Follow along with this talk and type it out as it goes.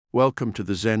Welcome to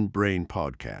the Zen Brain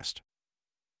Podcast.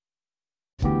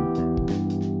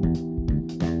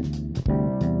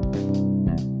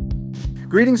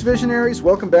 Greetings, visionaries.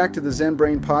 Welcome back to the Zen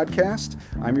Brain Podcast.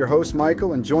 I'm your host,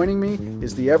 Michael, and joining me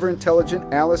is the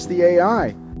ever-intelligent Alice the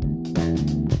AI.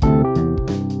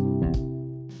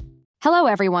 Hello,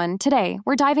 everyone. Today,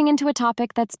 we're diving into a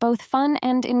topic that's both fun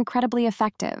and incredibly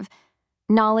effective: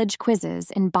 knowledge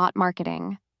quizzes in bot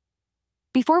marketing.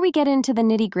 Before we get into the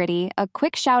nitty-gritty, a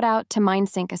quick shout-out to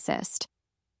MindSync Assist.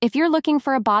 If you're looking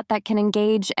for a bot that can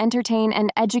engage, entertain,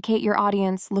 and educate your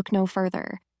audience, look no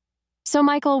further. So,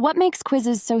 Michael, what makes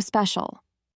quizzes so special?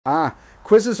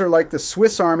 Quizzes are like the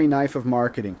Swiss Army knife of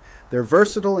marketing. They're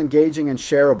versatile, engaging, and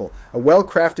shareable. A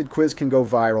well-crafted quiz can go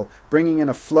viral, bringing in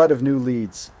a flood of new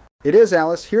leads. It is,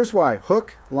 Alice. Here's why.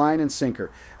 Hook, line, and sinker.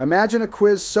 Imagine a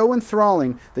quiz so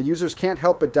enthralling that users can't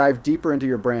help but dive deeper into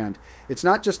your brand. It's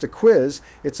not just a quiz,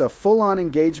 it's a full-on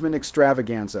engagement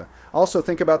extravaganza. Also,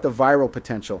 think about the viral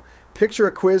potential. Picture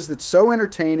a quiz that's so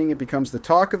entertaining it becomes the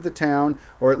talk of the town,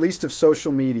 or at least of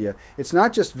social media. It's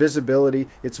not just visibility,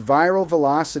 it's viral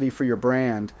velocity for your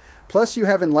brand. Plus, you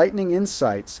have enlightening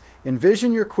insights.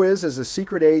 Envision your quiz as a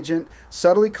secret agent,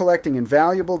 subtly collecting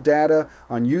invaluable data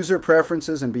on user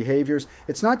preferences and behaviors.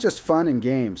 It's not just fun and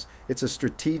games, it's a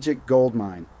strategic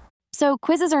goldmine. So,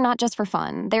 quizzes are not just for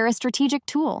fun, they're a strategic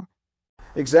tool.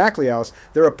 Exactly, Alice.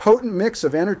 They're a potent mix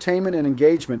of entertainment and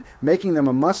engagement, making them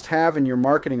a must-have in your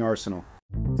marketing arsenal.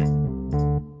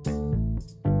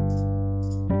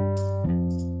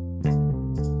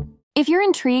 If you're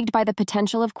intrigued by the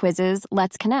potential of quizzes,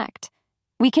 let's connect.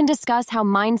 We can discuss how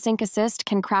MindSync Assist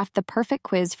can craft the perfect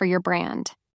quiz for your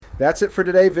brand. That's it for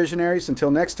today, visionaries. Until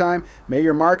next time, may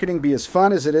your marketing be as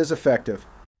fun as it is effective.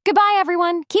 Goodbye,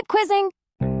 everyone. Keep quizzing.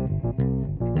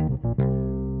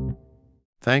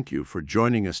 Thank you for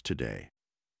joining us today.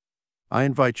 I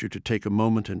invite you to take a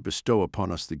moment and bestow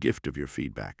upon us the gift of your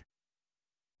feedback.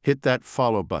 Hit that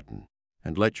follow button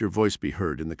and let your voice be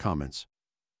heard in the comments.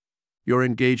 Your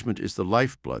engagement is the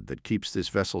lifeblood that keeps this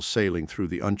vessel sailing through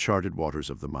the uncharted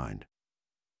waters of the mind.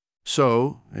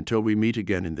 So, until we meet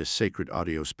again in this sacred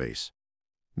audio space,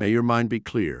 may your mind be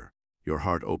clear, your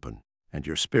heart open, and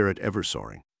your spirit ever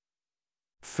soaring.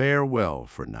 Farewell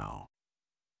for now.